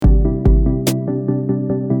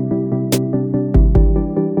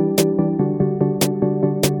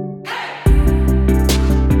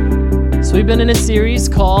We've been in a series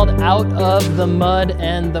called Out of the Mud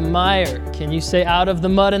and the Mire. Can you say out of the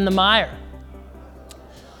mud and the mire?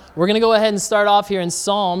 We're going to go ahead and start off here in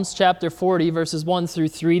Psalms chapter 40, verses 1 through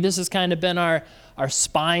 3. This has kind of been our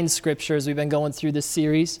spine scripture as we've been going through this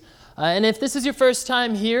series. And if this is your first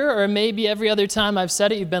time here, or maybe every other time I've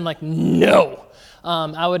said it, you've been like, no.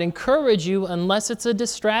 I would encourage you, unless it's a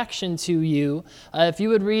distraction to you, if you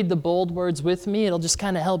would read the bold words with me, it'll just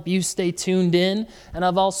kind of help you stay tuned in. And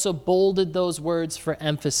I've also bolded those words for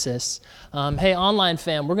emphasis. Hey, online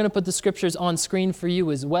fam, we're going to put the scriptures on screen for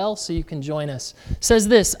you as well, so you can join us. It says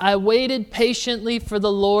this: I waited patiently for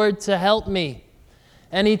the Lord to help me,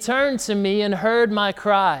 and he turned to me and heard my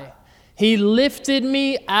cry. He lifted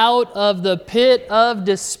me out of the pit of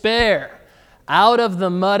despair, out of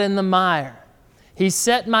the mud and the mire. He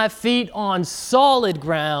set my feet on solid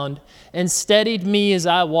ground and steadied me as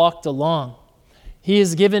I walked along. He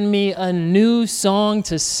has given me a new song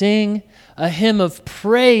to sing, a hymn of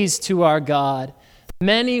praise to our God.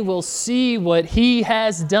 Many will see what he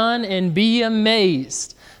has done and be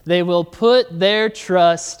amazed. They will put their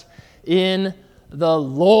trust in the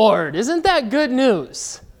Lord. Isn't that good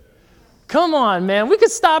news? Come on, man. We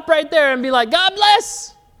could stop right there and be like, God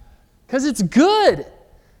bless, because it's good.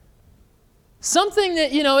 Something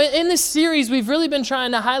that, in this series, we've really been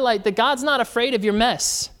trying to highlight that God's not afraid of your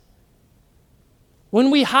mess.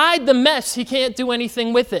 When we hide the mess, he can't do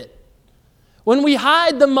anything with it. When we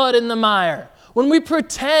hide the mud and the mire, when we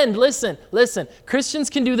pretend, listen,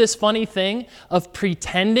 Christians can do this funny thing of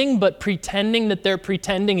pretending, but pretending that they're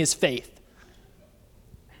pretending is faith.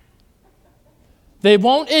 They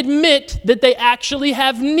won't admit that they actually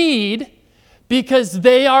have need because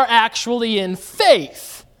they are actually in faith.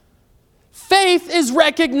 Faith is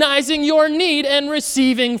recognizing your need and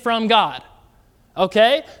receiving from God.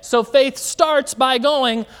 Okay? So faith starts by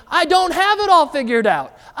going, I don't have it all figured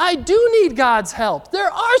out. I do need God's help.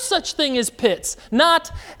 There are such things as pits.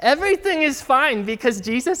 Not everything is fine because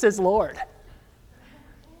Jesus is Lord.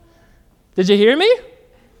 Did you hear me?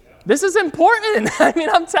 This is important.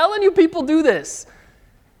 I'm telling you, people do this.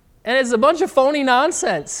 And it's a bunch of phony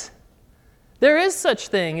nonsense. There is such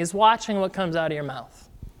thing as watching what comes out of your mouth.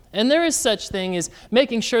 And there is such thing as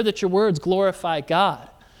making sure that your words glorify God.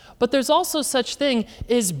 But there's also such thing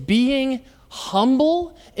as being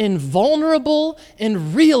humble and vulnerable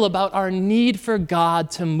and real about our need for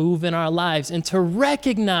God to move in our lives and to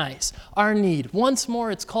recognize our need. Once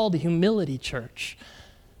more, it's called humility, church.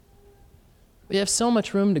 We have so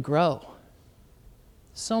much room to grow.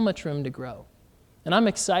 So much room to grow. And I'm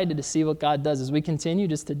excited to see what God does as we continue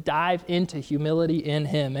just to dive into humility in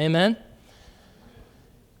him. Amen?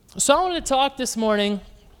 So I want to talk this morning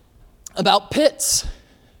about pits.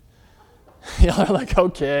 Y'all are like,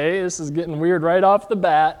 okay, this is getting weird right off the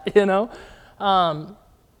bat, I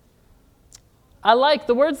like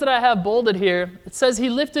the words that I have bolded here. It says, he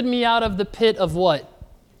lifted me out of the pit of what?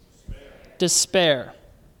 Despair.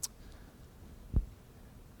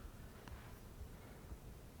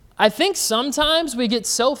 I think sometimes we get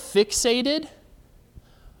so fixated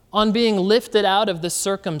on being lifted out of the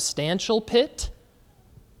circumstantial pit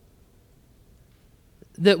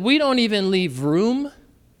that we don't even leave room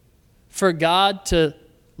for God to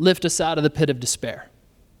lift us out of the pit of despair.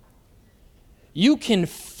 You can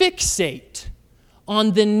fixate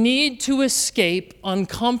on the need to escape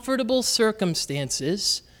uncomfortable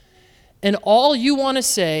circumstances, and all you want to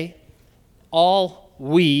say,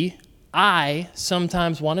 I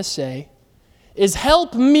sometimes want to say, is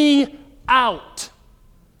help me out,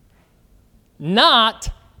 not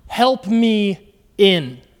help me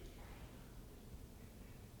in.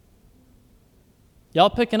 Y'all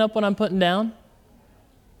picking up what I'm putting down?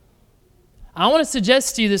 I want to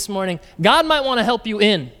suggest to you this morning, God might want to help you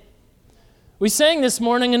in. We sang this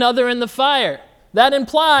morning, another in the fire. That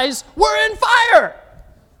implies we're in fire.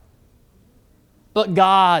 But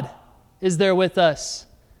God is there with us.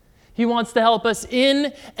 He wants to help us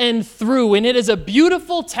in and through. And it is a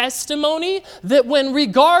beautiful testimony that when,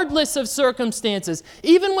 regardless of circumstances,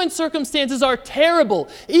 even when circumstances are terrible,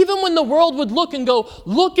 even when the world would look and go,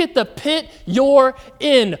 look at the pit you're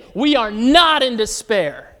in, we are not in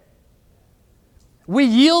despair. We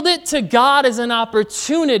yield it to God as an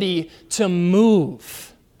opportunity to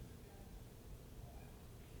move.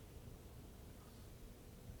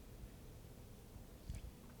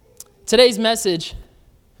 Today's message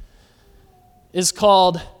is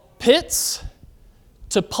called Pits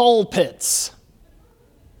to Pulpits.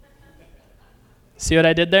 See what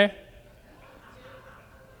I did there?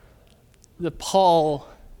 The pul.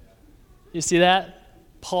 You see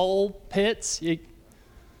that? Pulpits.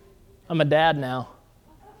 I'm a dad now.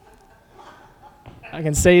 I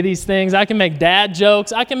can say these things. I can make dad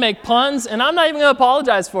jokes. I can make puns, and I'm not even going to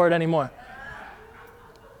apologize for it anymore.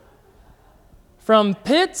 From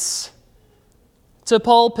pits to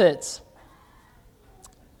pulpits.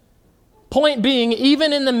 Point being,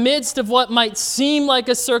 even in the midst of what might seem like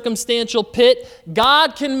a circumstantial pit,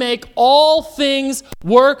 God can make all things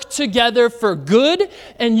work together for good,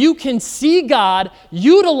 and you can see God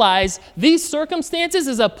utilize these circumstances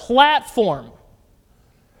as a platform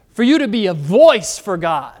for you to be a voice for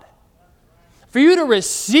God, for you to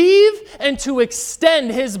receive and to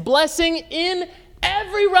extend His blessing in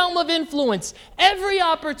every realm of influence, every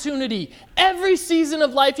opportunity, every season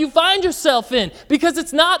of life you find yourself in, because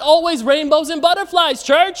it's not always rainbows and butterflies,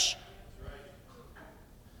 church.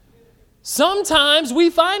 Sometimes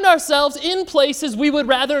we find ourselves in places we would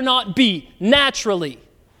rather not be, naturally.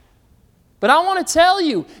 But I want to tell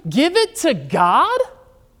you, give it to God.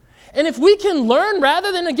 And if we can learn,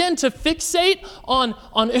 rather than, again, to fixate on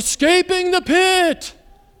escaping the pit,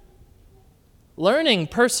 learning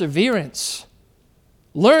perseverance,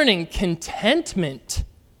 learning contentment,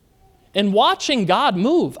 and watching God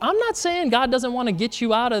move. I'm not saying God doesn't want to get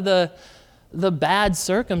you out of the bad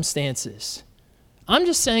circumstances. I'm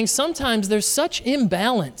just saying sometimes there's such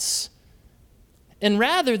imbalance. And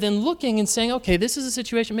rather than looking and saying, okay, this is a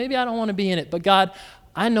situation, maybe I don't want to be in it, but God,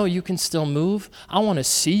 I know you can still move. I want to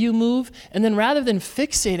see you move. And then rather than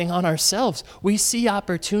fixating on ourselves, we see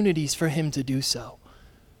opportunities for Him to do so.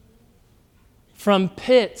 From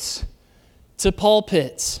pits to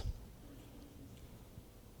pulpits.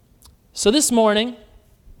 So this morning,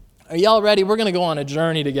 are y'all ready? We're going to go on a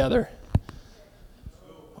journey together.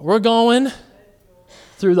 We're going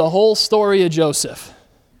through the whole story of Joseph.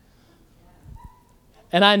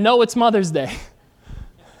 And I know it's Mother's Day.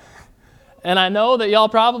 And I know that y'all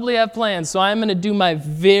probably have plans, so I'm going to do my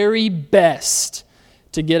very best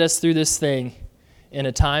to get us through this thing in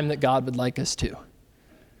a time that God would like us to.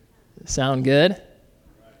 Sound good?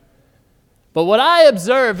 But what I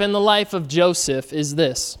observe in the life of Joseph is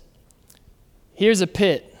this. Here's a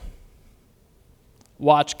pit.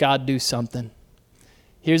 Watch God do something.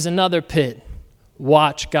 Here's another pit.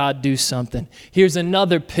 Watch God do something. Here's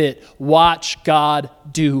another pit. Watch God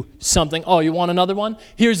do something. Oh, you want another one?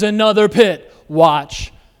 Here's another pit.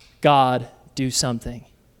 Watch God do something.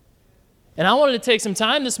 And I wanted to take some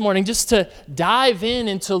time this morning just to dive in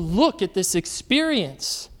and to look at this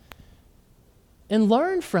experience and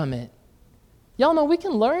learn from it. Y'all know we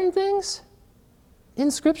can learn things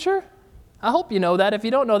in Scripture. I hope you know that. If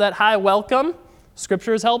you don't know that, hi, welcome.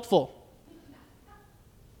 Scripture is helpful.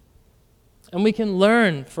 And we can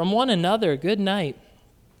learn from one another. Good night.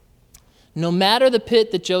 No matter the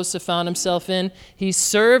pit that Joseph found himself in, he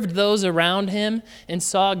served those around him and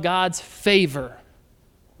saw God's favor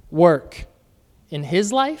work in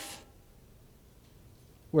his life,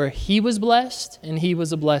 where he was blessed and he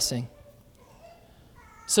was a blessing.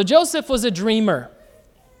 So Joseph was a dreamer.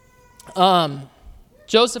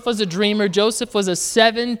 Joseph was a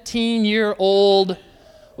 17-year-old.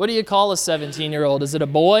 What do you call a 17-year-old? Is it a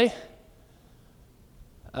boy?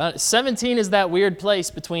 17 is that weird place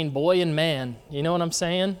between boy and man. You know what I'm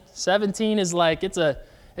saying? 17 is like, it's a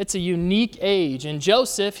unique age. And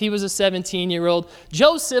Joseph, he was a 17-year-old.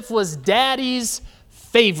 Joseph was daddy's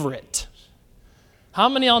favorite. How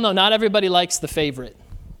many of y'all know not everybody likes the favorite?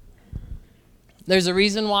 There's a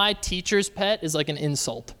reason why teacher's pet is like an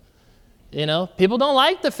insult. You know, people don't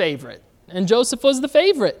like the favorite. And Joseph was the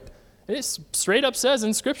favorite. It straight up says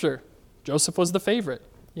in Scripture, Joseph was the favorite.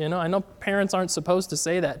 You know, I know parents aren't supposed to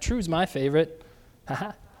say that. True's my favorite.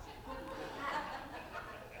 I'm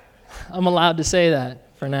allowed to say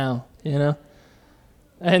that for now, you know.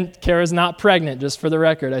 And Kara's not pregnant, just for the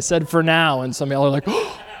record. I said for now, and some of y'all are like,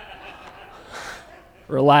 oh.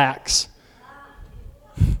 Relax.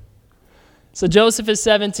 So Joseph is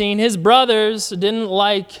 17. His brothers didn't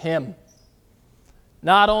like him.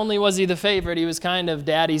 Not only was he the favorite, he was kind of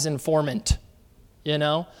daddy's informant, you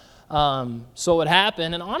know. So what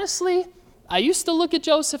happened, and honestly, I used to look at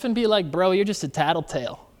Joseph and be like, bro, you're just a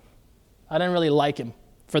tattletale. I didn't really like him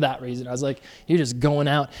for that reason. I was like, you're just going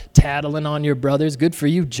out tattling on your brothers. Good for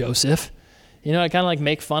you, Joseph. You know, I kind of like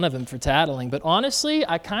make fun of him for tattling. But honestly,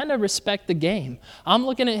 I kind of respect the game. I'm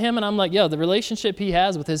looking at him and I'm like, yo, the relationship he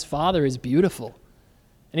has with his father is beautiful.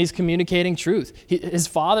 And he's communicating truth. His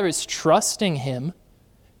father is trusting him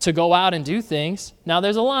to go out and do things. Now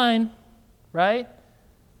there's a line, right?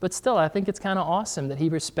 But still, I think it's kind of awesome that he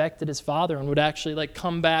respected his father and would actually like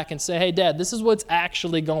come back and say, hey, Dad, this is what's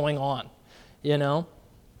actually going on, you know?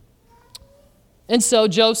 And so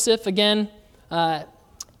Joseph, again,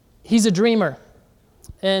 he's a dreamer.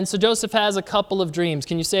 And so Joseph has a couple of dreams.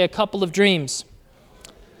 Can you say a couple of dreams?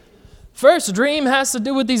 First dream has to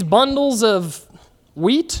do with these bundles of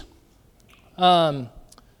wheat,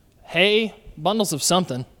 hay, bundles of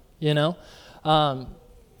something, you know.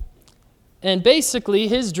 And basically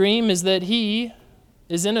his dream is that he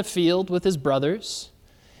is in a field with his brothers,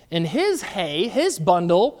 and his hay, his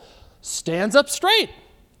bundle, stands up straight.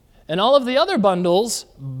 And all of the other bundles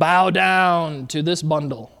bow down to this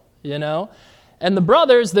bundle, you know. And the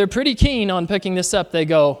brothers, they're pretty keen on picking this up. They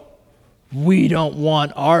go, we don't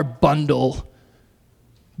want our bundle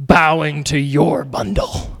bowing to your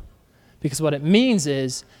bundle. Because what it means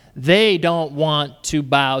is they don't want to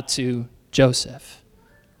bow to Joseph,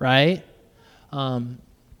 right? And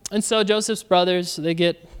so Joseph's brothers,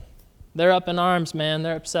 they're up in arms, man.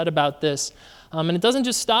 They're upset about this. And it doesn't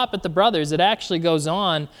just stop at the brothers. It actually goes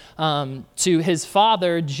on to his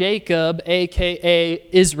father, Jacob, a.k.a.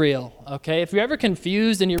 Israel. Okay, if you're ever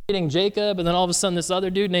confused and you're reading Jacob and then all of a sudden this other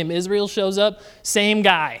dude named Israel shows up, same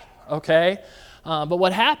guy, okay? But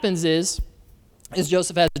what happens is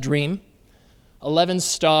Joseph has a dream, 11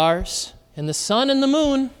 stars, and the sun and the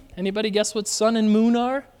moon. Anybody guess what sun and moon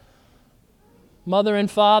are? Mother and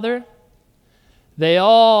father. They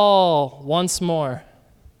all, once more,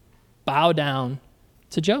 bow down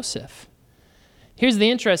to Joseph. Here's the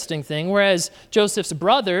interesting thing. Whereas Joseph's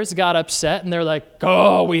brothers got upset and they're like,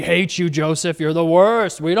 oh, we hate you, Joseph. You're the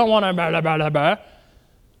worst. We don't want to blah, blah, blah, blah.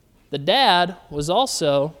 The dad was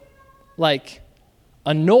also like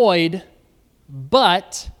annoyed,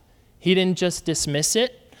 but he didn't just dismiss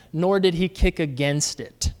it, nor did he kick against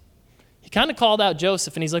it. He kind of called out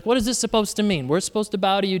Joseph and he's like, what is this supposed to mean? We're supposed to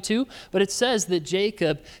bow to you too? But it says that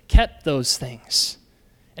Jacob kept those things.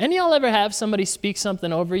 Any y'all ever have somebody speak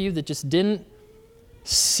something over you that just didn't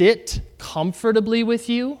sit comfortably with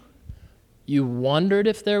you? You wondered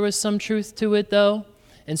if there was some truth to it though,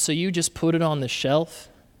 and so you just put it on the shelf?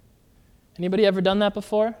 Anybody ever done that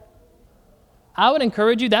before? I would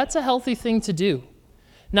encourage you, that's a healthy thing to do.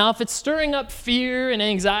 Now, if it's stirring up fear and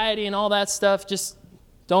anxiety and all that stuff, just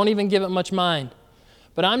don't even give it much mind.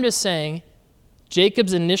 But I'm just saying,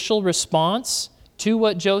 Jacob's initial response to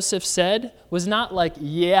what Joseph said was not like,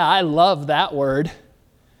 yeah, I love that word.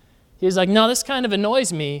 He was like, no, this kind of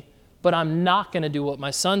annoys me, but I'm not going to do what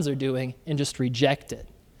my sons are doing and just reject it.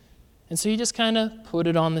 And so he just kind of put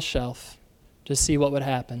it on the shelf to see what would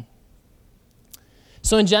happen.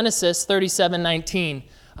 So in Genesis 37:19,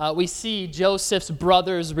 we see Joseph's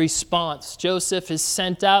brothers' response. Joseph is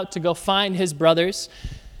sent out to go find his brothers.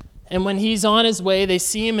 And when he's on his way, they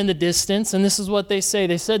see him in the distance, and this is what they say.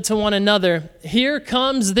 They said to one another, here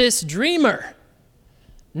comes this dreamer.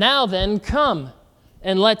 Now then, come,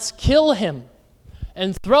 and let's kill him,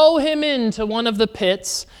 and throw him into one of the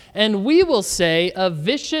pits, and we will say, a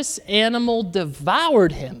vicious animal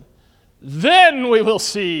devoured him. Then we will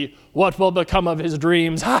see what will become of his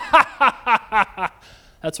dreams. That's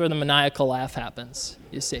where the maniacal laugh happens,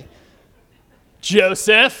 you see.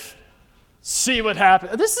 Joseph, see what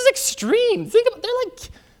happened. This is extreme.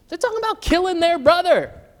 They're talking about killing their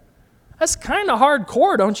brother. That's kind of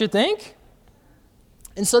hardcore, don't you think?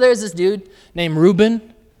 And so there's this dude named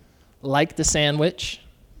Reuben, like the sandwich.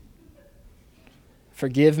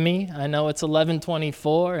 Forgive me, I know it's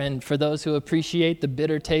 11:24, and for those who appreciate the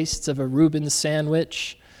bitter tastes of a Reuben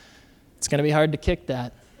sandwich, it's going to be hard to kick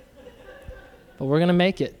that. But we're going to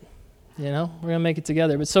make it, we're going to make it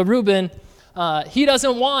together. But so Reuben, he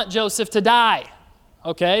doesn't want Joseph to die,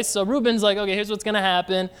 okay? So Reuben's like, okay, here's what's going to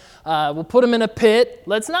happen. We'll put him in a pit.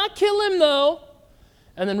 Let's not kill him, though.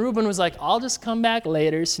 And then Reuben was like, I'll just come back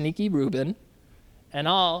later, sneaky Reuben, and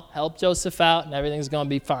I'll help Joseph out, and everything's going to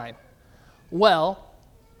be fine. Well,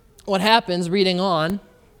 what happens, reading on,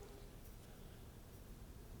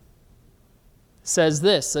 says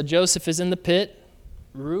this. So Joseph is in the pit.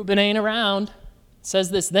 Reuben ain't around. It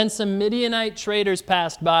says this, then some Midianite traders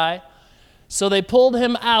passed by. So they pulled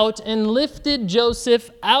him out and lifted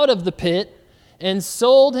Joseph out of the pit and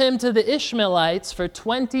sold him to the Ishmaelites for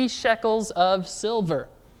 20 shekels of silver.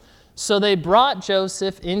 So they brought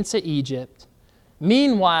Joseph into Egypt.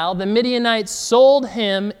 Meanwhile, the Midianites sold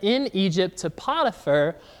him in Egypt to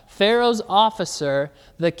Potiphar, Pharaoh's officer,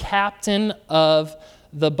 the captain of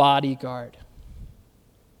the bodyguard.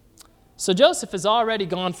 So Joseph has already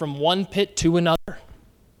gone from one pit to another.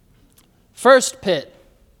 First pit,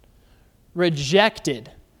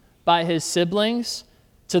 rejected by his siblings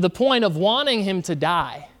to the point of wanting him to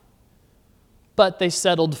die, but they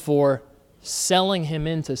settled for selling him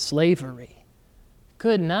into slavery.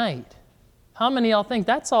 Good night. How many of y'all think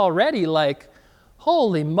that's already like,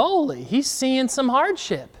 holy moly, he's seeing some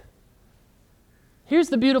hardship? Here's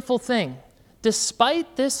the beautiful thing.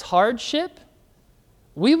 Despite this hardship,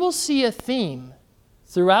 we will see a theme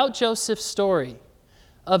throughout Joseph's story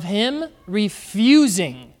of him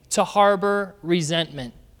refusing to harbor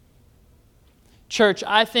resentment. Church,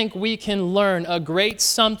 I think we can learn a great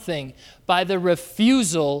something by the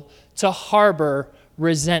refusal to harbor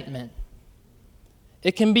resentment.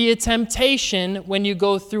 It can be a temptation when you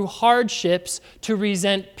go through hardships to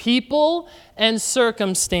resent people and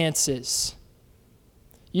circumstances.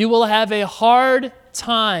 You will have a hard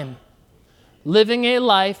time living a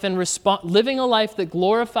life that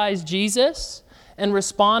glorifies Jesus and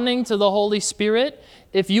responding to the Holy Spirit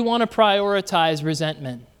if you want to prioritize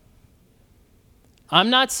resentment. I'm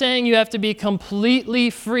not saying you have to be completely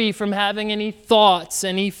free from having any thoughts,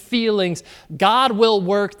 any feelings. God will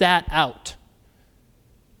work that out.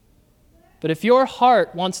 But if your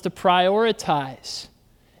heart wants to prioritize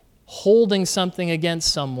holding something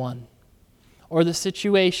against someone or the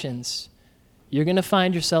situations, you're going to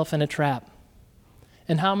find yourself in a trap.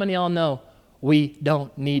 And how many of y'all know we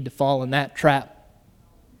don't need to fall in that trap?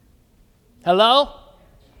 Hello?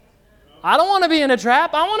 I don't want to be in a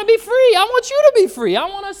trap. I want to be free. I want you to be free. I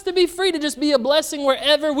want us to be free to just be a blessing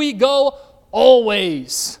wherever we go,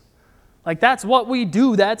 always. Like that's what we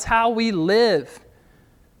do. That's how we live.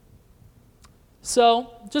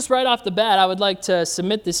 So, just right off the bat, I would like to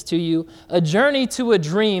submit this to you. A journey to a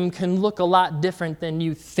dream can look a lot different than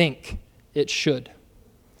you think it should.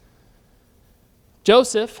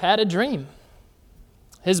 Joseph had a dream.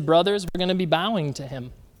 His brothers were going to be bowing to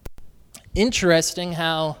him. Interesting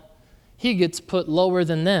how he gets put lower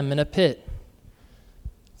than them in a pit.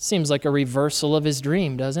 Seems like a reversal of his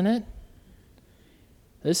dream, doesn't it?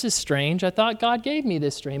 This is strange. I thought God gave me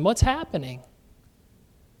this dream. What's happening?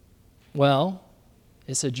 Well,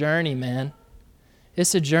 it's a journey, man.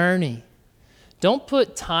 It's a journey. Don't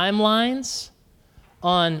put timelines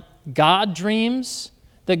on God dreams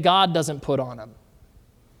that God doesn't put on them.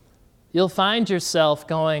 You'll find yourself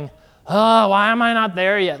going, oh, why am I not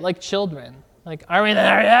there yet? Like children. Like, are we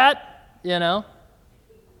there yet? You know?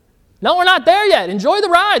 No, we're not there yet. Enjoy the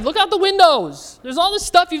ride. Look out the windows. There's all this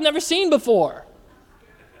stuff you've never seen before.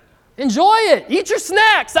 Enjoy it. Eat your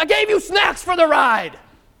snacks. I gave you snacks for the ride.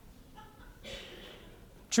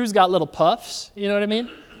 True's got little puffs. You know what I mean?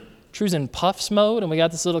 True's in puffs mode, and we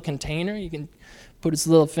got this little container. You can put his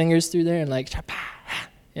little fingers through there and like,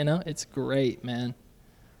 you know, it's great, man.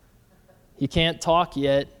 He can't talk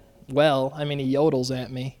yet. Well, I mean, he yodels at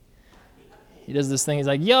me. He does this thing. He's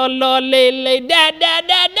like, yolo, lele, da, da,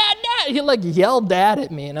 da, da, da. He like yelled dad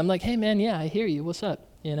at me. And I'm like, hey, man, yeah, I hear you. What's up?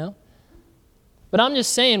 You know? But I'm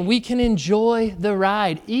just saying we can enjoy the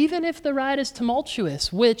ride, even if the ride is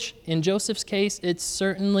tumultuous, which in Joseph's case, it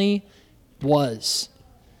certainly was.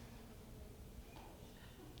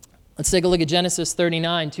 Let's take a look at Genesis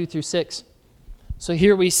 39, 2 through 6. So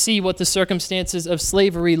here we see what the circumstances of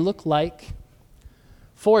slavery look like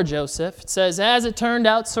for Joseph. It says, as it turned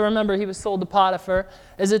out, so remember he was sold to Potiphar.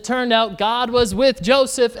 As it turned out, God was with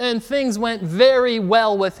Joseph and things went very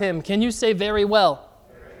well with him. Can you say very well?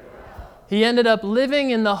 He ended up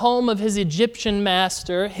living in the home of his Egyptian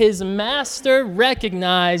master. His master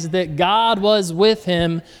recognized that God was with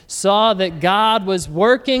him, saw that God was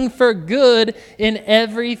working for good in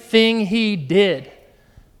everything he did.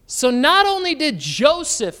 So not only did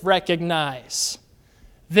Joseph recognize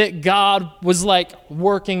that God was like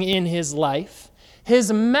working in his life,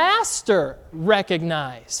 his master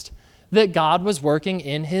recognized that God was working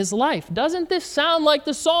in his life. Doesn't this sound like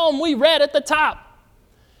the psalm we read at the top?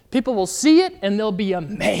 People will see it and they'll be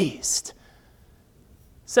amazed.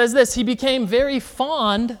 It says this, he became very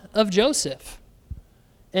fond of Joseph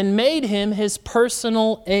and made him his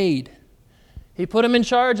personal aide. He put him in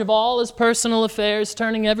charge of all his personal affairs,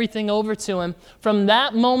 turning everything over to him. From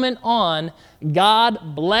that moment on,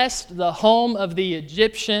 God blessed the home of the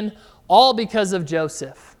Egyptian, all because of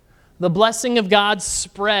Joseph. The blessing of God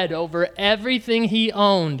spread over everything he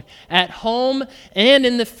owned, at home and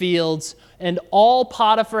in the fields, and all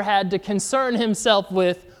Potiphar had to concern himself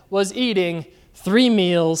with was eating 3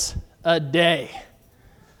 meals a day.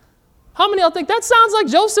 How many of y'all think that sounds like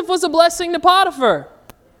Joseph was a blessing to Potiphar?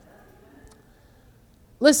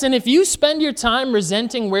 Listen, if you spend your time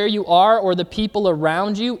resenting where you are or the people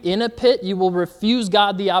around you in a pit, you will refuse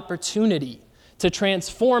God the opportunity to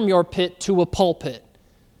transform your pit to a pulpit.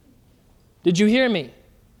 Did you hear me?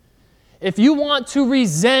 If you want to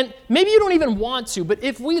resent, maybe you don't even want to, but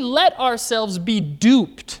if we let ourselves be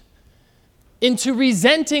duped into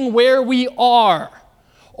resenting where we are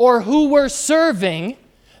or who we're serving,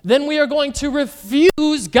 then we are going to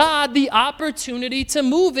refuse God the opportunity to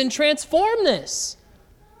move and transform this.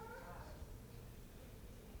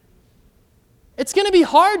 It's going to be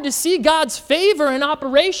hard to see God's favor in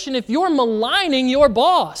operation if you're maligning your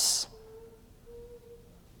boss.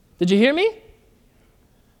 Did you hear me?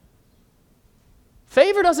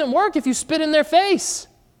 Favor doesn't work if you spit in their face.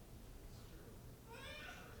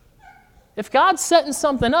 If God's setting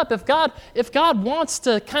something up, if God wants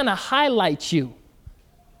to kind of highlight you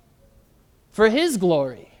for His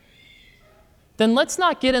glory, then let's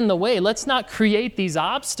not get in the way. Let's not create these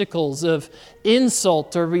obstacles of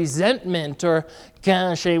insult or resentment or,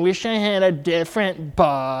 gosh, I wish I had a different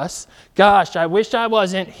boss. Gosh, I wish I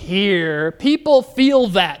wasn't here. People feel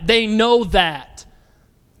that. They know that.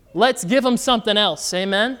 Let's give them something else.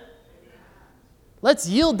 Amen? Let's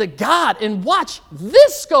yield to God and watch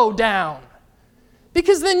this go down.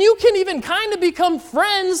 Because then you can even kind of become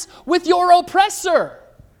friends with your oppressor.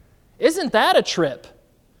 Isn't that a trip?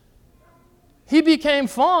 He became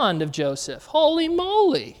fond of Joseph. Holy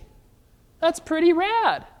moly. That's pretty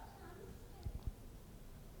rad.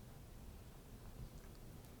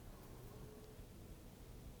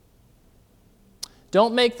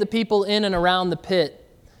 Don't make the people in and around the pit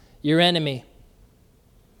your enemy.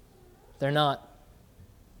 They're not.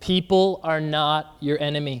 People are not your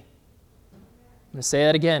enemy. I'm going to say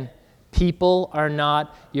that again. People are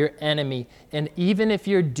not your enemy. And even if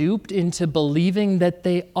you're duped into believing that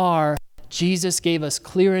they are, Jesus gave us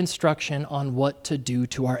clear instruction on what to do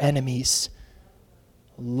to our enemies.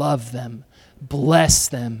 Love them, bless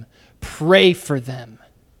them, pray for them.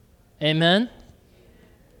 Amen?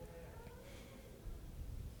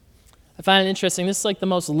 I find it interesting. This is like the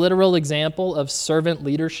most literal example of servant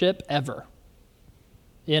leadership ever.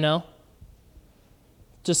 You know?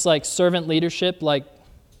 Just like servant leadership, like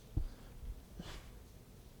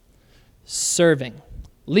serving.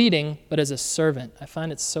 Leading, but as a servant. I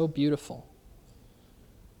find it so beautiful.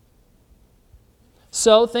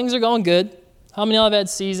 So, things are going good. How many of y'all have had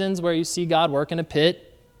seasons where you see God work in a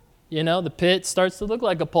pit? You know, the pit starts to look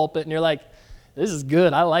like a pulpit, and you're like, this is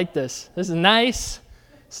good. I like this. This is nice.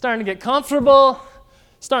 Starting to get comfortable.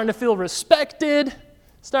 Starting to feel respected.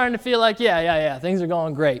 Starting to feel like, yeah, things are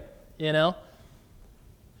going great, you know?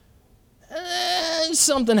 And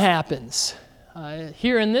something happens.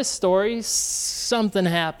 Here in this story, something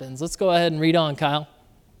happens. Let's go ahead and read on, Kyle.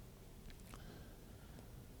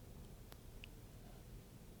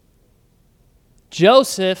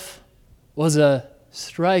 Joseph was a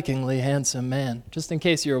strikingly handsome man, just in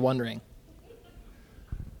case you were wondering.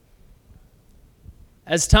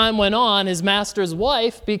 As time went on, his master's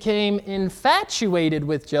wife became infatuated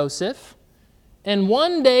with Joseph, and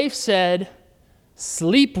one day said,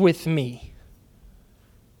 "Sleep with me."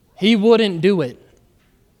 He wouldn't do it.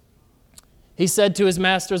 He said to his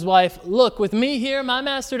master's wife, "Look, with me here, my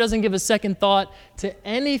master doesn't give a second thought to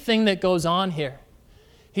anything that goes on here.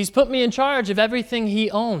 He's put me in charge of everything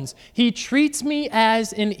he owns. He treats me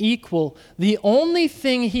as an equal. The only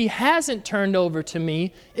thing he hasn't turned over to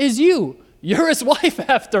me is you. You're his wife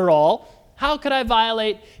after all. How could I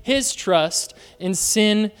violate his trust and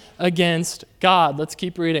sin against God?" Let's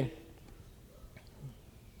keep reading.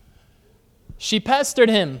 She pestered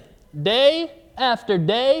him day after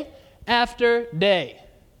day after day.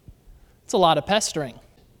 It's a lot of pestering.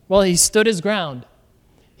 Well, he stood his ground.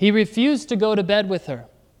 He refused to go to bed with her.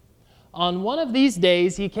 On one of these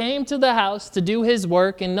days, he came to the house to do his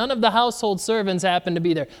work, and none of the household servants happened to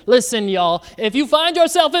be there. Listen, y'all, if you find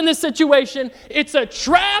yourself in this situation, it's a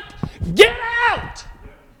trap. Get out!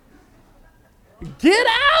 Get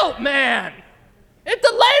out, man! If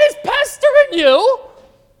the lady's pestering you,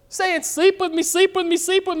 saying, sleep with me, sleep with me,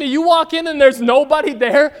 sleep with me. You walk in and there's nobody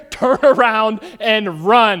there, turn around and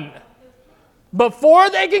run. Before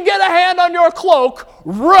they can get a hand on your cloak,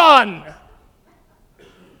 run.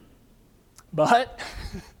 But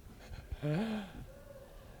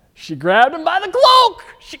she grabbed him by the cloak.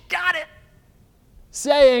 She got it.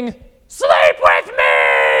 Saying, "Sleep with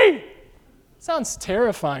me!" Sounds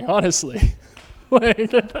terrifying, honestly. Like,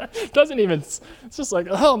 it doesn't even, it's just like,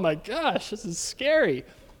 oh my gosh, this is scary.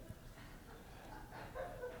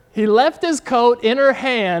 He left his coat in her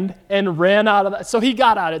hand and ran out of that. So he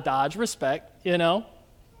got out of Dodge, respect, you know.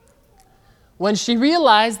 When she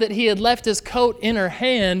realized that he had left his coat in her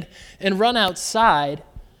hand and run outside,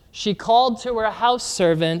 she called to her house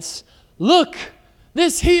servants, "Look,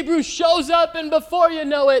 this Hebrew shows up, and before you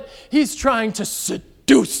know it, he's trying to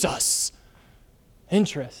seduce us."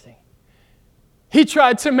 Interesting. He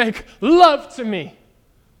tried to make love to me,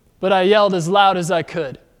 but I yelled as loud as I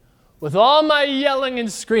could. With all my yelling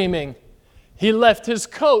and screaming, he left his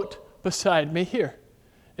coat beside me here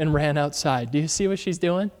and ran outside. Do you see what she's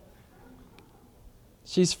doing?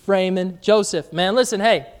 She's framing Joseph. Man, listen,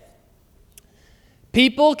 hey.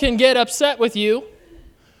 People can get upset with you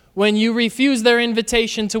when you refuse their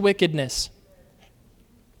invitation to wickedness.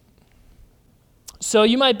 So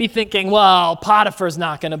you might be thinking, well, Potiphar's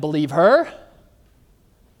not going to believe her.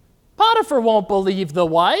 Potiphar won't believe the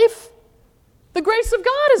wife. The grace of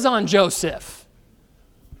God is on Joseph.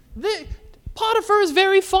 Potiphar is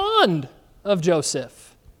very fond of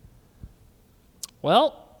Joseph.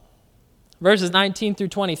 Well, verses 19 through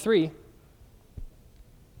 23.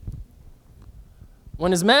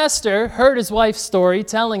 When his master heard his wife's story,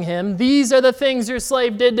 telling him, "These are the things your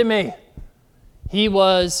slave did to me," he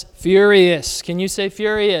was furious. Can you say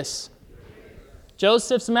furious?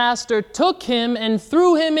 Joseph's master took him and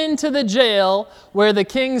threw him into the jail where the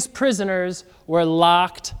king's prisoners were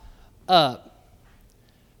locked up.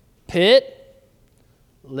 Pit,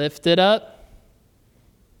 lifted up.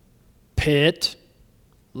 Pit,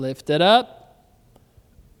 lifted up.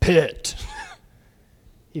 Pit.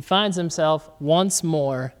 He finds himself once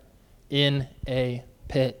more in a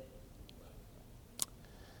pit.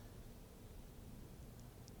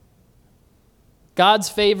 God's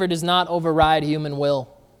favor does not override human will.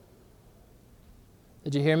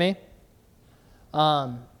 Did you hear me?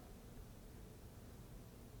 God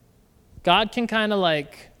can kind of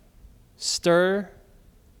like stir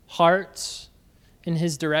hearts in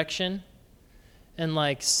his direction and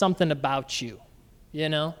like something about you, you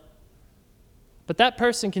know? But that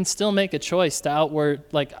person can still make a choice to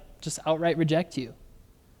outright reject you.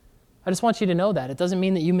 I just want you to know that. It doesn't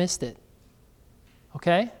mean that you missed it.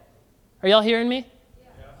 Okay? Are y'all hearing me?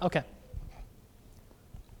 Yeah. Okay.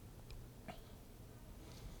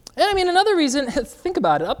 And I mean, another reason, think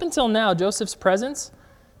about it. Up until now, Joseph's presence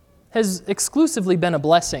has exclusively been a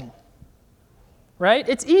blessing. Right?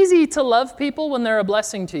 It's easy to love people when they're a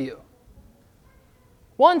blessing to you.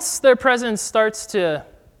 Once their presence starts to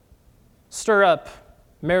stir up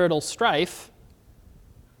marital strife,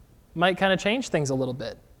 might kind of change things a little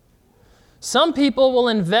bit. Some people will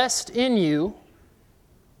invest in you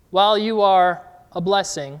while you are a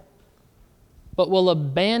blessing, but will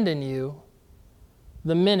abandon you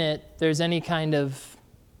the minute there's any kind of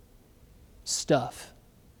stuff.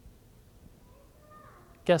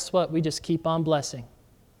 Guess what? We just keep on blessing.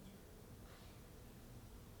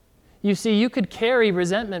 You see, you could carry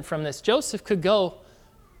resentment from this. Joseph could go,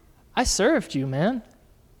 "I served you, man.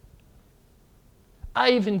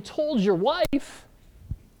 I even told your wife,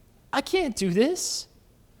 I can't do this.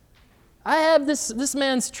 I have this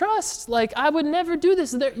man's trust. Like, I would never do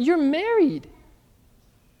this. You're married."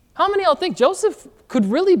 How many of y'all think Joseph could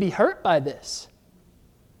really be hurt by this?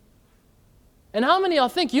 And how many of y'all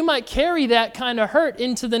think you might carry that kind of hurt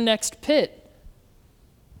into the next pit?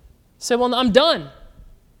 Say, "Well, I'm done.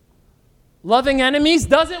 Loving enemies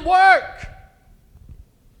doesn't work.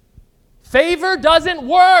 Favor doesn't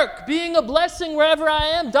work. Being a blessing wherever I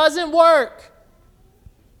am doesn't work."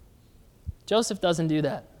 Joseph doesn't do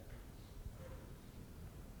that.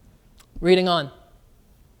 Reading on.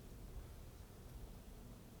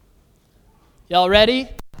 Y'all ready?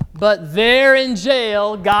 But there in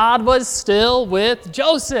jail, God was still with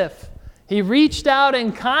Joseph. He reached out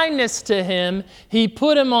in kindness to him. He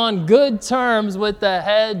put him on good terms with the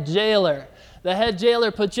head jailer. The head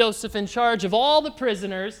jailer put Joseph in charge of all the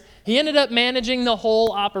prisoners. He ended up managing the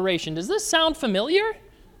whole operation. Does this sound familiar?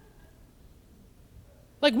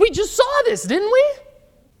 Like, we just saw this, didn't we?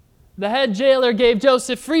 The head jailer gave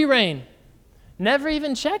Joseph free rein. Never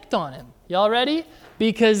even checked on him. Y'all ready?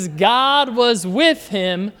 Because God was with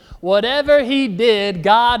him. Whatever he did,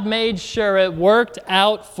 God made sure it worked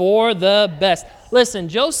out for the best. Listen,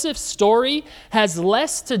 Joseph's story has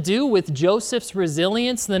less to do with Joseph's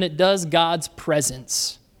resilience than it does God's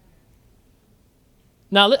presence.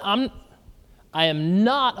 Now, I am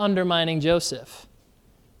not undermining Joseph.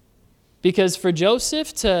 Because for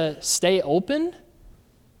Joseph to stay open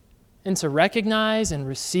and to recognize and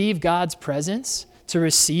receive God's presence, to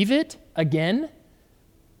receive it again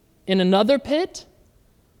in another pit,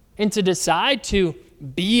 and to decide to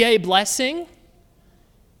be a blessing,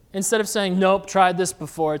 instead of saying, "Nope, tried this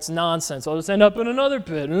before, it's nonsense. I'll just end up in another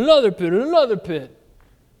pit, another pit, another pit."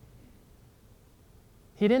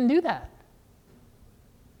 He didn't do that.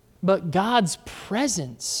 But God's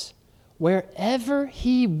presence, wherever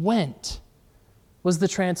he went, was the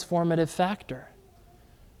transformative factor.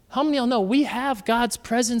 How many of y'all know we have God's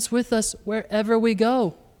presence with us wherever we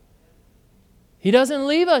go? He doesn't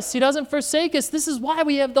leave us. He doesn't forsake us. This is why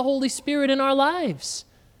we have the Holy Spirit in our lives.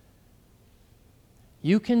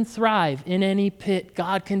 You can thrive in any pit.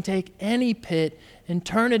 God can take any pit and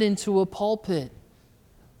turn it into a pulpit,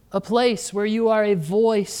 a place where you are a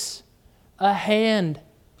voice, a hand,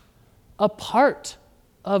 a part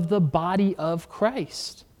of the body of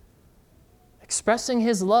Christ, expressing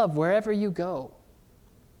his love wherever you go.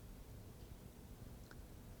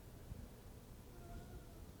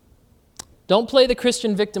 Don't play the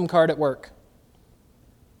Christian victim card at work.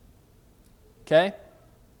 Okay?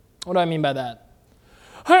 What do I mean by that?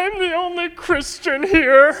 I'm the only Christian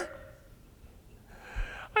here.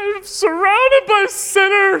 I'm surrounded by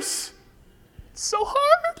sinners. It's so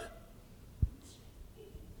hard.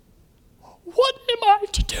 What am I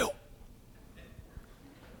to do?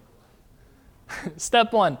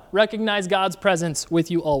 Step 1, recognize God's presence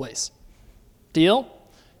with you always. Deal?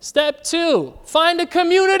 Step 2, find a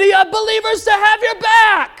community of believers to have your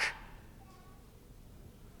back.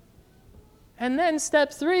 And then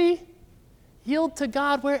step 3, yield to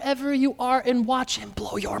God wherever you are and watch him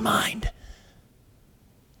blow your mind.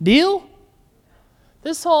 Deal?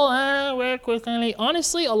 This whole, work with any,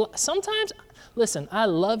 honestly, sometimes, listen, I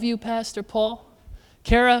love you, Pastor Paul.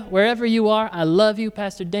 Kara, wherever you are, I love you.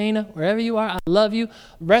 Pastor Dana, wherever you are, I love you.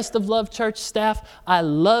 Rest of Love Church staff, I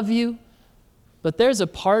love you. But there's a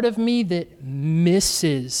part of me that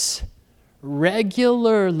misses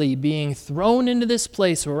regularly being thrown into this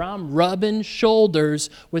place where I'm rubbing shoulders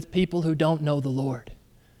with people who don't know the Lord.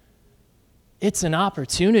 It's an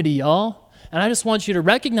opportunity, y'all. And I just want you to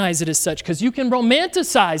recognize it as such, because you can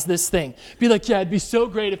romanticize this thing. Be like, yeah, it'd be so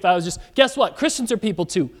great if I was just... Guess what? Christians are people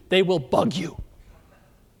too. They will bug you.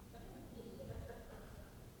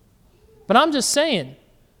 But I'm just saying,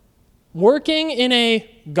 working in a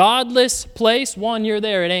godless place, one, you're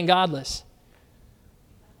there, it ain't godless.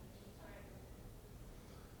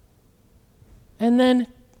 And then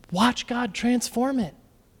watch God transform it.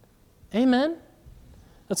 Amen?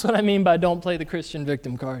 That's what I mean by don't play the Christian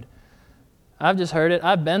victim card. I've just heard it.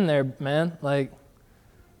 I've been there, man. Like,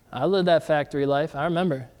 I lived that factory life. I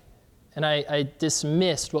remember. And I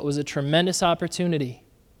dismissed what was a tremendous opportunity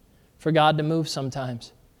for God to move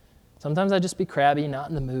sometimes. Sometimes I'd just be crabby, not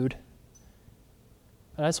in the mood.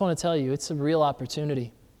 But I just want to tell you, it's a real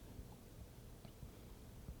opportunity.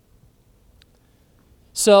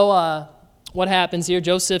 So what happens here?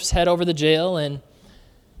 Joseph's head over the jail, and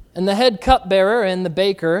the head cupbearer and the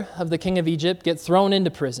baker of the king of Egypt get thrown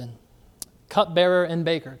into prison. Cupbearer and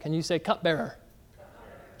baker. Can you say cupbearer?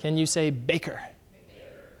 Can you say baker?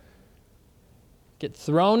 Get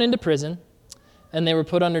thrown into prison, and they were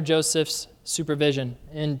put under Joseph's supervision.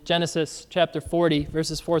 In Genesis chapter 40,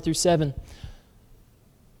 verses 4 through 7,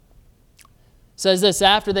 says this: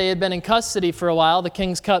 after they had been in custody for a while, the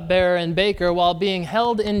king's cupbearer and baker, while being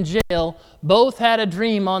held in jail, both had a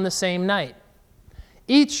dream on the same night,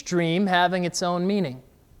 each dream having its own meaning.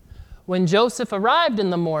 When Joseph arrived in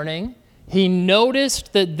the morning, he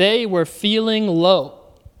noticed that they were feeling low.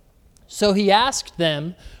 So he asked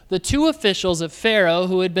them, the two officials of Pharaoh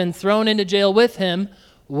who had been thrown into jail with him,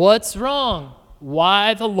 "What's wrong?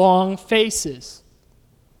 Why the long faces?"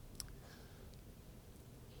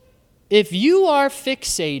 If you are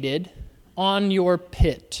fixated on your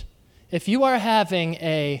pit, if you are having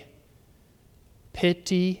a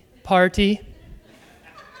pity party,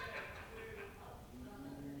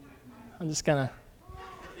 I'm just going to...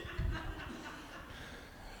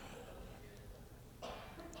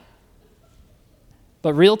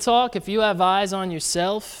 But real talk, if you have eyes on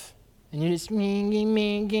yourself and you're just making,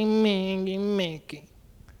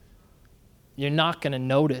 you're not going to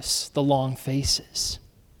notice the long faces.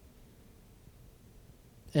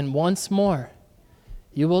 And once more,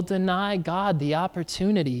 you will deny God the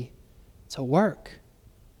opportunity to work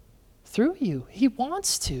through you. He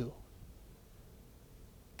wants to.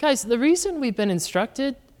 Guys, the reason we've been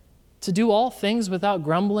instructed to do all things without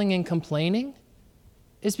grumbling and complaining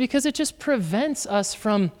is because it just prevents us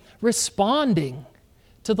from responding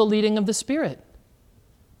to the leading of the Spirit.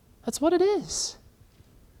 That's what it is.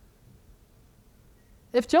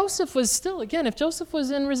 If Joseph was still, again, if Joseph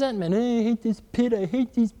was in resentment, I hate this pit, I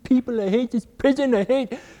hate these people, I hate this prison, I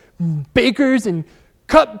hate bakers and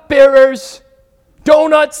cupbearers,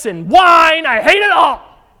 donuts and wine, I hate it all.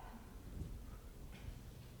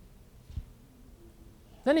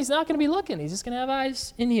 Then he's not going to be looking. He's just going to have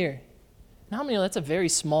eyes in here. Now, how many know that's a very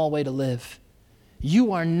small way to live?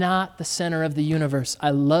 You are not the center of the universe. I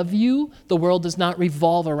love you. The world does not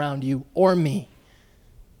revolve around you or me.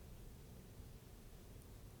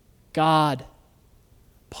 God,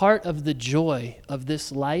 part of the joy of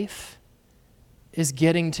this life is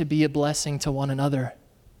getting to be a blessing to one another.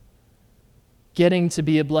 Getting to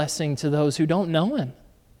be a blessing to those who don't know Him.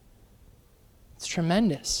 It's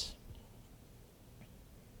tremendous.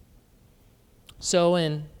 So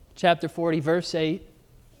in chapter 40, verse 8,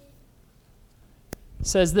 it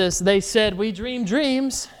says this: they said, "We dream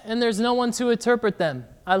dreams, and there's no one to interpret them."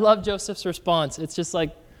 I love Joseph's response. It's just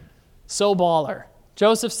like so baller.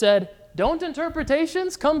 Joseph said, "Don't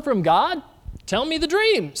interpretations come from God? Tell me the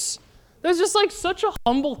dreams." There's just like such a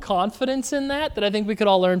humble confidence in that I think we could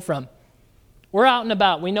all learn from. We're out and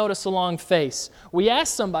about. We notice a long face. We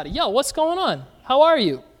ask somebody, "Yo, what's going on? How are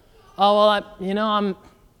you?" "Oh, well,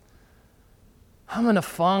 I'm in a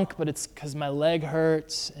funk, but it's because my leg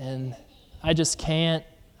hurts and I just can't.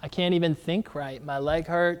 I can't even think right. My leg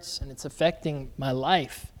hurts and it's affecting my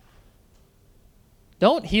life."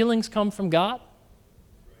 Don't healings come from God?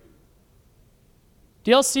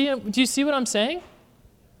 Do you see what I'm saying?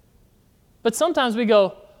 But sometimes we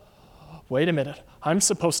go, "Wait a minute, I'm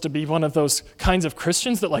supposed to be one of those kinds of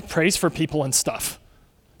Christians that like prays for people and stuff.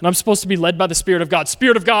 And I'm supposed to be led by the Spirit of God.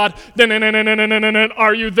 Spirit of God,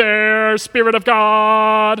 are you there, Spirit of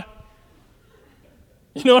God?"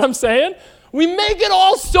 You know what I'm saying? We make it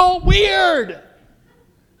all so weird.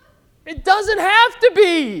 It doesn't have to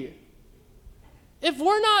be. If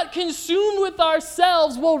we're not consumed with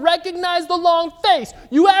ourselves, we'll recognize the long face.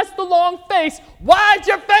 You ask the long face, "Why's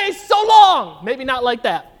your face so long?" Maybe not like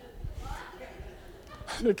that.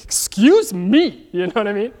 "Excuse me," you know what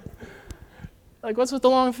I mean? Like, "What's with the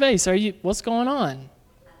long face? What's going on?"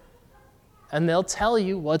 And they'll tell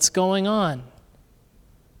you what's going on.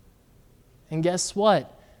 And guess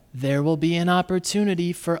what? There will be an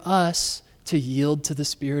opportunity for us to yield to the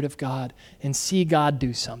Spirit of God and see God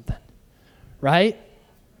do something. Right?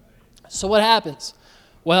 So what happens?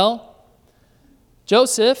 Well,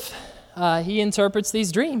 Joseph, he interprets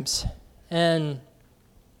these dreams. And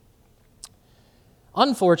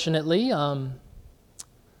unfortunately,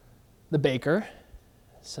 the baker,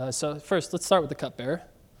 so first let's start with the cupbearer.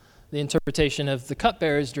 The interpretation of the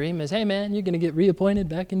cupbearer's dream is, "Hey man, you're going to get reappointed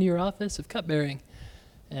back into your office of cupbearing."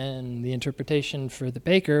 And the interpretation for the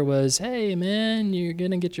baker was, "Hey man, you're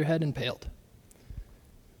going to get your head impaled."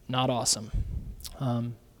 Not awesome.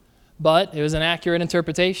 But it was an accurate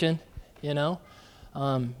interpretation, you know.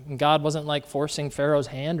 And God wasn't like forcing Pharaoh's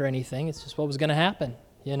hand or anything. It's just what was going to happen,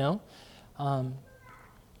 you know.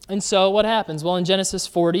 And so what happens? Well, in Genesis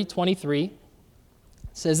 40:23, it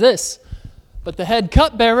says this, "But the head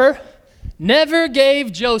cupbearer never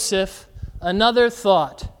gave Joseph another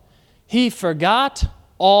thought. He forgot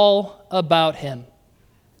all about him."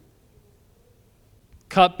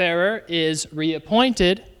 Cupbearer is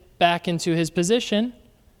reappointed back into his position,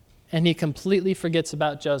 and he completely forgets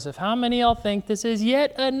about Joseph. How many of y'all think this is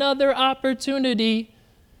yet another opportunity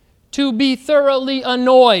to be thoroughly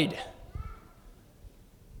annoyed?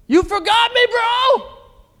 "You forgot me, bro!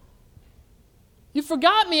 You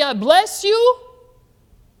forgot me. I bless you,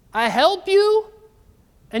 I help you,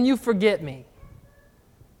 and you forget me."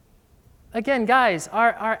 Again, guys,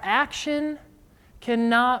 our action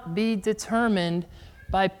cannot be determined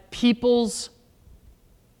by people's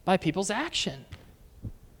action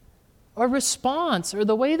or response or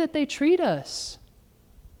the way that they treat us.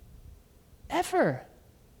 Ever.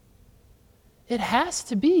 It has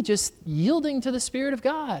to be just yielding to the Spirit of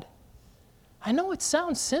God. I know it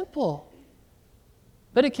sounds simple,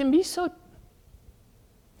 but it can be so.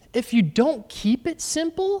 If you don't keep it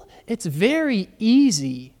simple, it's very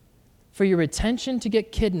easy for your attention to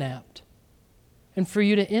get kidnapped and for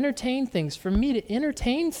you to entertain things, for me to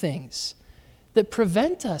entertain things that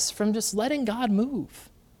prevent us from just letting God move.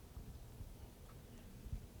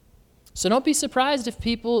 So don't be surprised if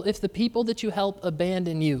the people that you help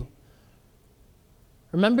abandon you.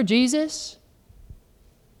 Remember Jesus?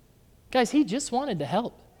 Guys, he just wanted to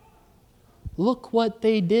help. Look what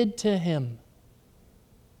they did to him.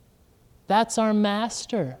 That's our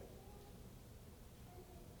master.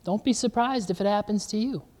 Don't be surprised if it happens to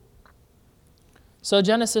you. So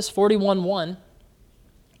Genesis 41:1.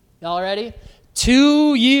 Y'all ready?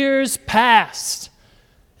 2 years passed,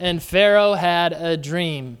 and Pharaoh had a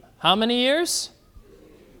dream. How many years?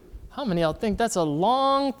 How many of y'all think that's a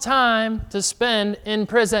long time to spend in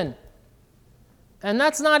prison? And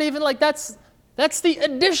that's not even like, that's the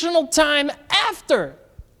additional time after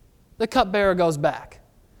the cupbearer goes back.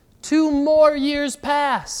 2 more years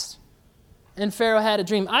passed, and Pharaoh had a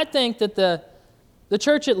dream. I think that the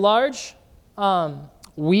church at large,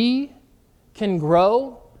 we can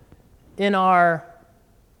grow in our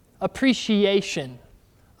appreciation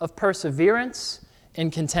of perseverance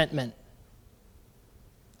and contentment.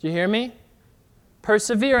 Do you hear me?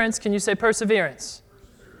 Perseverance, can you say perseverance?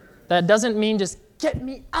 That doesn't mean just get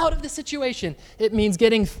me out of the situation. It means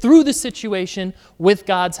getting through the situation with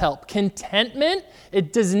God's help. Contentment,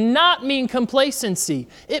 it does not mean complacency.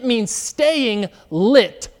 It means staying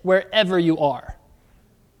lit wherever you are.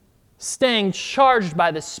 Staying charged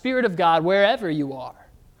by the Spirit of God wherever you are.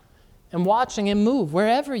 and watching him move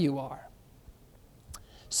wherever you are.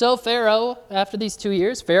 So Pharaoh, after these 2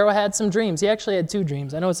 years, Pharaoh had some dreams. He actually had 2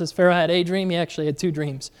 dreams. I know it says Pharaoh had a dream. He actually had 2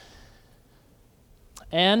 dreams.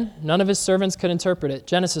 And none of his servants could interpret it.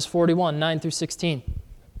 Genesis 41, 9 through 16.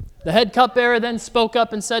 The head cupbearer then spoke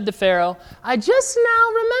up and said to Pharaoh, I just now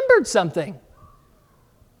remembered something.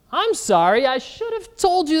 I'm sorry, I should have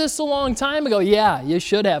told you this a long time ago. Yeah, you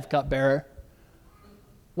should have, cupbearer.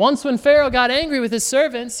 Once when Pharaoh got angry with his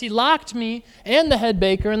servants, he locked me and the head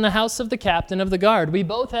baker in the house of the captain of the guard. We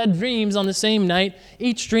both had dreams on the same night,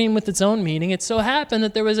 each dream with its own meaning. It so happened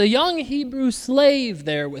that there was a young Hebrew slave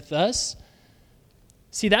there with us.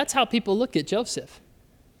 See, that's how people look at Joseph.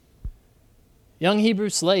 Young Hebrew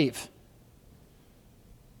slave.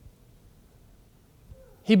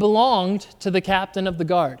 He belonged to the captain of the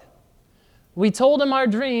guard. We told him our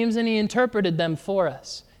dreams and he interpreted them for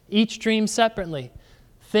us, each dream separately.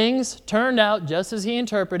 Things turned out just as he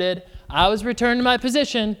interpreted. I was returned to my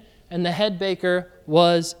position and the head baker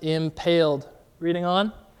was impaled. Reading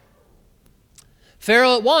on.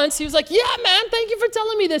 Pharaoh at once, he was like, yeah, man, thank you for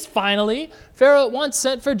telling me this finally. Pharaoh at once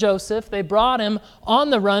sent for Joseph. They brought him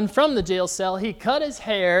on the run from the jail cell. He cut his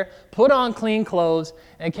hair, put on clean clothes,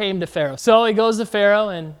 and came to Pharaoh. So he goes to Pharaoh,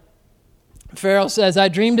 and Pharaoh says, I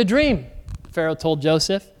dreamed a dream. Pharaoh told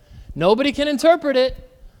Joseph, nobody can interpret it,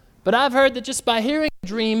 but I've heard that just by hearing a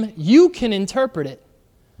dream, you can interpret it.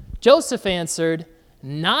 Joseph answered,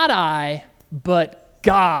 not I, but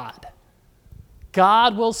God.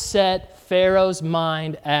 God will set Pharaoh's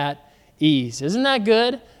mind at ease. Isn't that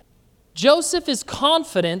good? Joseph is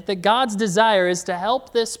confident that God's desire is to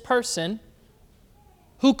help this person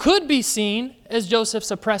who could be seen as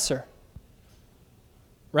Joseph's oppressor.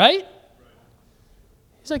 Right?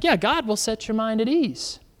 He's like, yeah, God will set your mind at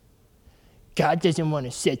ease. God doesn't want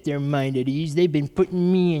to set their mind at ease. They've been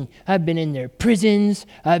putting me in, I've been in their prisons.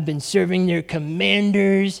 I've been serving their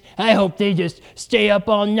commanders. I hope they just stay up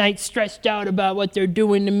all night stressed out about what they're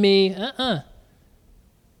doing to me.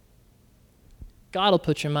 God will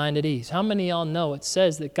put your mind at ease. How many of y'all know it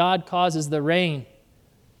says that God causes the rain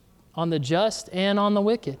on the just and on the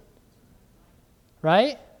wicked?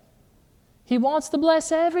 Right? He wants to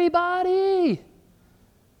bless everybody.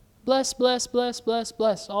 Bless, bless, bless, bless,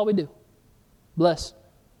 bless. All we do. Bless.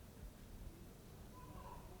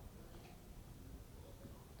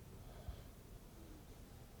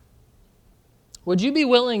 Would you be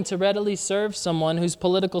willing to readily serve someone whose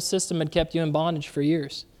political system had kept you in bondage for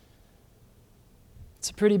years? It's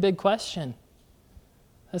a pretty big question.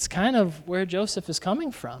 That's kind of where Joseph is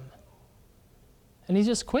coming from. And he's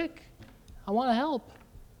just quick. I want to help.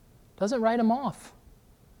 Doesn't write him off.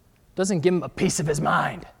 Doesn't give him a piece of his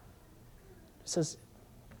mind. Says,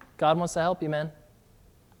 God wants to help you, man.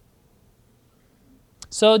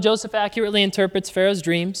 So Joseph accurately interprets Pharaoh's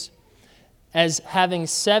dreams as having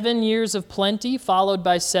 7 years of plenty followed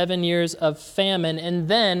by 7 years of famine. And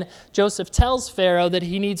then Joseph tells Pharaoh that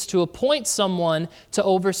he needs to appoint someone to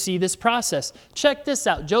oversee this process. Check this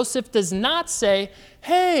out. Joseph does not say,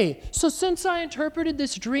 hey, so since I interpreted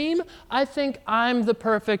this dream, I think I'm the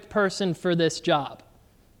perfect person for this job.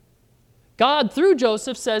 God, through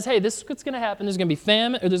Joseph, says, hey, this is what's going to happen. There's going to be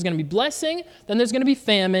famine, or there's going to be blessing, then there's going to be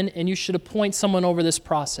famine, and you should appoint someone over this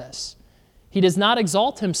process. He does not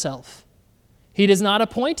exalt himself. He does not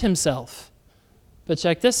appoint himself. But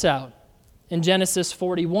check this out. In Genesis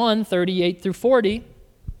 41, 38 through 40,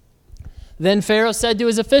 then Pharaoh said to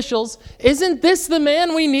his officials, isn't this the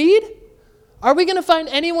man we need? Are we going to find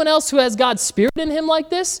anyone else who has God's Spirit in him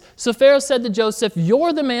like this? So Pharaoh said to Joseph,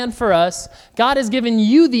 you're the man for us. God has given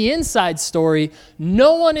you the inside story.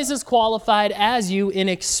 No one is as qualified as you in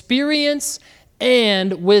experience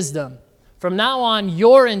and wisdom. From now on,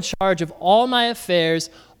 you're in charge of all my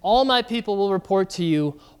affairs. All my people will report to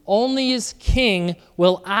you. Only as king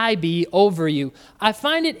will I be over you. I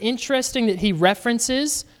find it interesting that he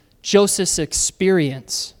references Joseph's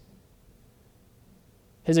experience.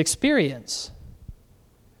 His experience.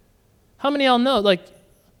 How many of y'all know,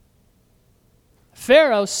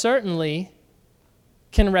 Pharaoh certainly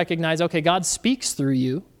can recognize, okay, God speaks through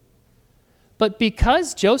you. But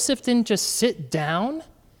because Joseph didn't just sit down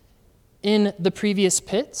in the previous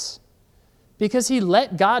pits, because he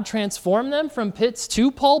let God transform them from pits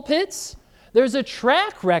to pulpits, there's a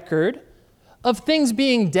track record of things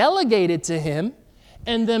being delegated to him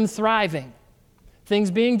and them thriving.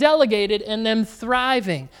 Things being delegated and them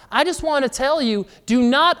thriving. I just want to tell you, do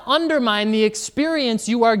not undermine the experience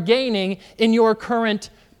you are gaining in your current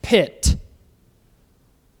pit.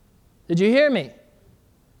 Did you hear me?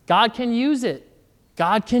 God can use it.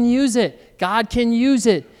 God can use it. God can use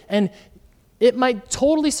it. And it might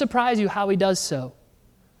totally surprise you how he does so.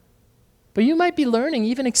 But you might be learning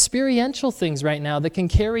even experiential things right now that can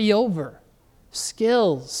carry over,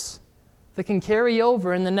 skills that can carry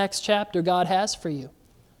over in the next chapter God has for you.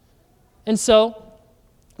 And so,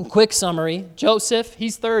 quick summary, Joseph,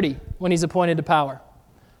 he's 30 when he's appointed to power.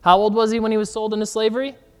 How old was he when he was sold into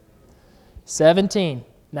slavery? 17.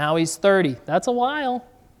 Now he's 30. That's a while.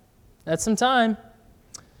 That's some time.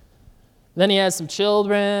 Then he has some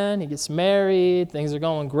children, he gets married, things are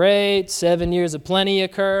going great, 7 years of plenty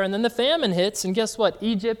occur, and then the famine hits, and guess what?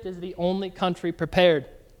 Egypt is the only country prepared.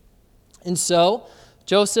 And so,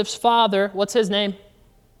 Joseph's father, what's his name?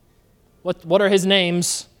 What are his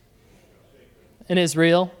names in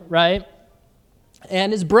Israel, right?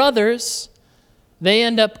 And his brothers, they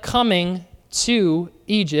end up coming to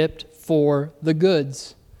Egypt for the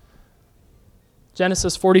goods.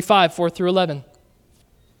 Genesis 45, 4 through 11.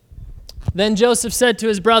 Then Joseph said to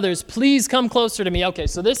his brothers, "Please come closer to me." Okay,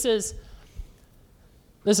 so this is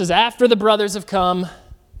after the brothers have come.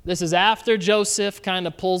 This is after Joseph kind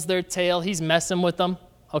of pulls their tail. He's messing with them.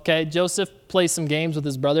 Okay, Joseph plays some games with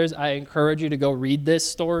his brothers. I encourage you to go read this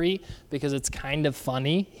story because it's kind of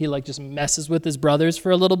funny. He just messes with his brothers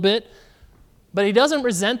for a little bit. But he doesn't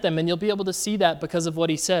resent them, and you'll be able to see that because of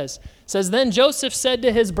what he says. It says, "Then Joseph said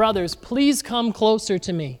to his brothers, 'Please come closer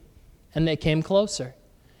to me.' And they came closer.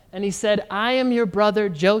 And he said, 'I am your brother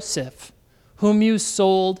Joseph, whom you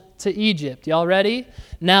sold to Egypt.'" Y'all ready?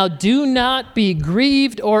 "Now do not be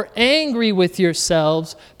grieved or angry with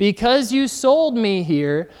yourselves because you sold me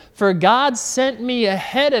here, for God sent me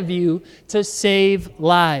ahead of you to save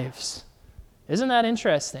lives." Isn't that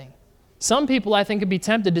interesting? Some people, I think, would be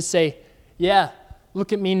tempted to say, "Yeah,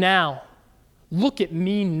 look at me now. Look at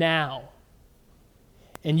me now.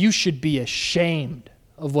 And you should be ashamed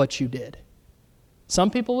of what you did." Some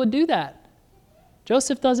people would do that.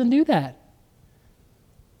 Joseph doesn't do that.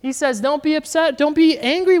 He says, don't be upset, don't be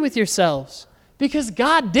angry with yourselves, because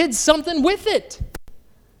God did something with it.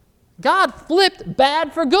 God flipped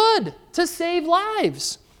bad for good to save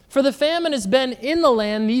lives. For the famine has been in the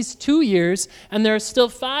land these 2 years, and there are still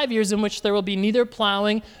 5 years in which there will be neither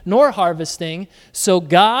plowing nor harvesting. So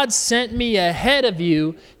God sent me ahead of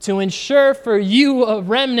you to ensure for you a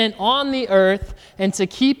remnant on the earth and to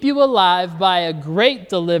keep you alive by a great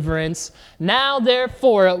deliverance. Now,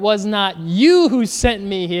 therefore, it was not you who sent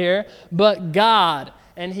me here, but God.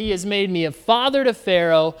 And he has made me a father to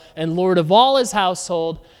Pharaoh and lord of all his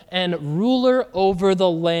household, and ruler over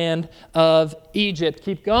the land of Egypt.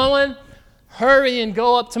 Keep going. Hurry and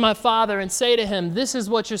go up to my father and say to him, "This is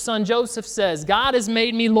what your son Joseph says. God has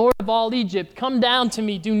made me lord of all Egypt. Come down to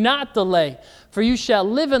me. Do not delay. For you shall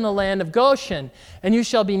live in the land of Goshen, and you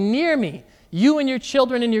shall be near me, you and your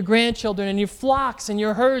children and your grandchildren and your flocks and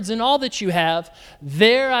your herds and all that you have.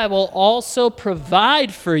 There I will also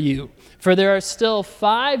provide for you. For there are still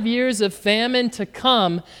 5 years of famine to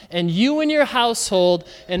come, and you and your household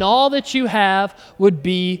and all that you have would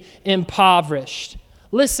be impoverished."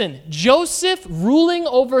 Listen, Joseph ruling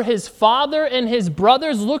over his father and his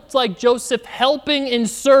brothers looked like Joseph helping and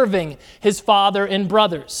serving his father and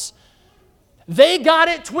brothers. They got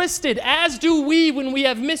it twisted, as do we when we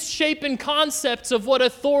have misshapen concepts of what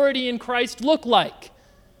authority in Christ look like.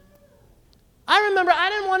 I remember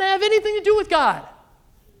I didn't want to have anything to do with God.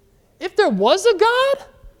 If there was a God,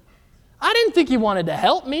 I didn't think he wanted to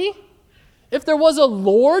help me. If there was a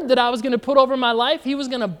Lord that I was going to put over my life, he was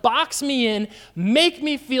going to box me in, make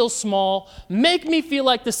me feel small, make me feel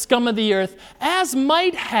like the scum of the earth, as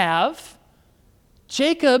might have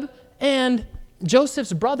Jacob and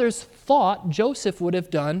Joseph's brothers thought Joseph would have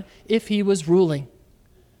done if he was ruling.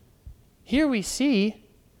 Here we see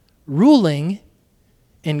ruling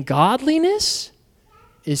in godliness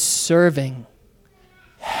is serving,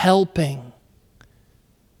 helping.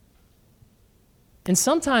 And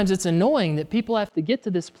sometimes it's annoying that people have to get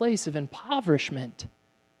to this place of impoverishment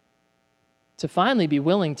to finally be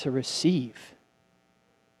willing to receive,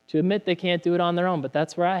 to admit they can't do it on their own. But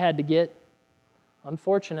that's where I had to get,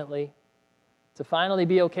 unfortunately, to finally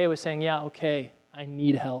be okay with saying, yeah, okay, I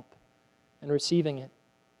need help, and receiving it.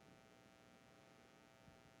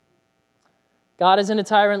 God isn't a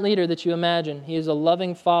tyrant leader that you imagine. He is a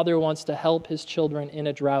loving father who wants to help his children in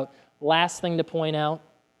a drought. Last thing to point out,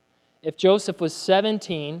 if Joseph was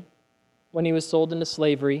 17 when he was sold into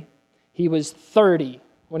slavery, he was 30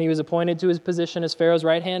 when he was appointed to his position as Pharaoh's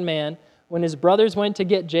right-hand man. When his brothers went to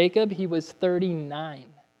get Jacob, he was 39.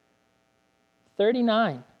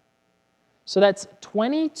 39. So that's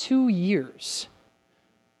 22 years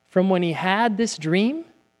from when he had this dream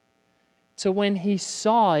to when he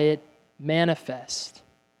saw it manifest.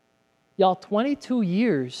 Y'all, 22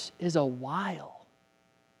 years is a while.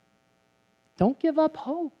 Don't give up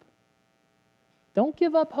hope. Don't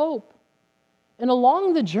give up hope. And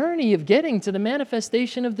along the journey of getting to the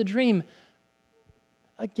manifestation of the dream,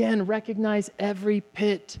 again, recognize every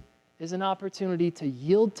pit is an opportunity to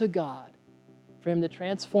yield to God, for Him to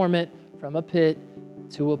transform it from a pit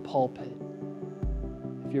to a pulpit.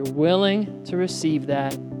 If you're willing to receive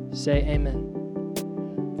that, say amen.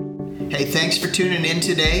 Hey, thanks for tuning in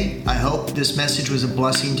today. I hope this message was a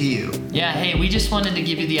blessing to you. Yeah, hey, we just wanted to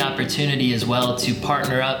give you the opportunity as well to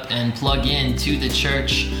partner up and plug in to the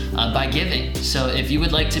church by giving. So if you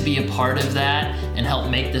would like to be a part of that and help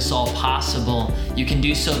make this all possible, you can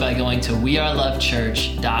do so by going to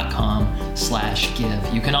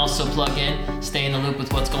wearelovechurch.com/give. You can also plug in, stay in the loop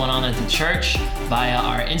with what's going on at the church via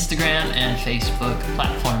our Instagram and Facebook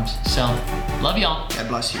platforms. So, love y'all. God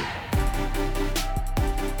bless you.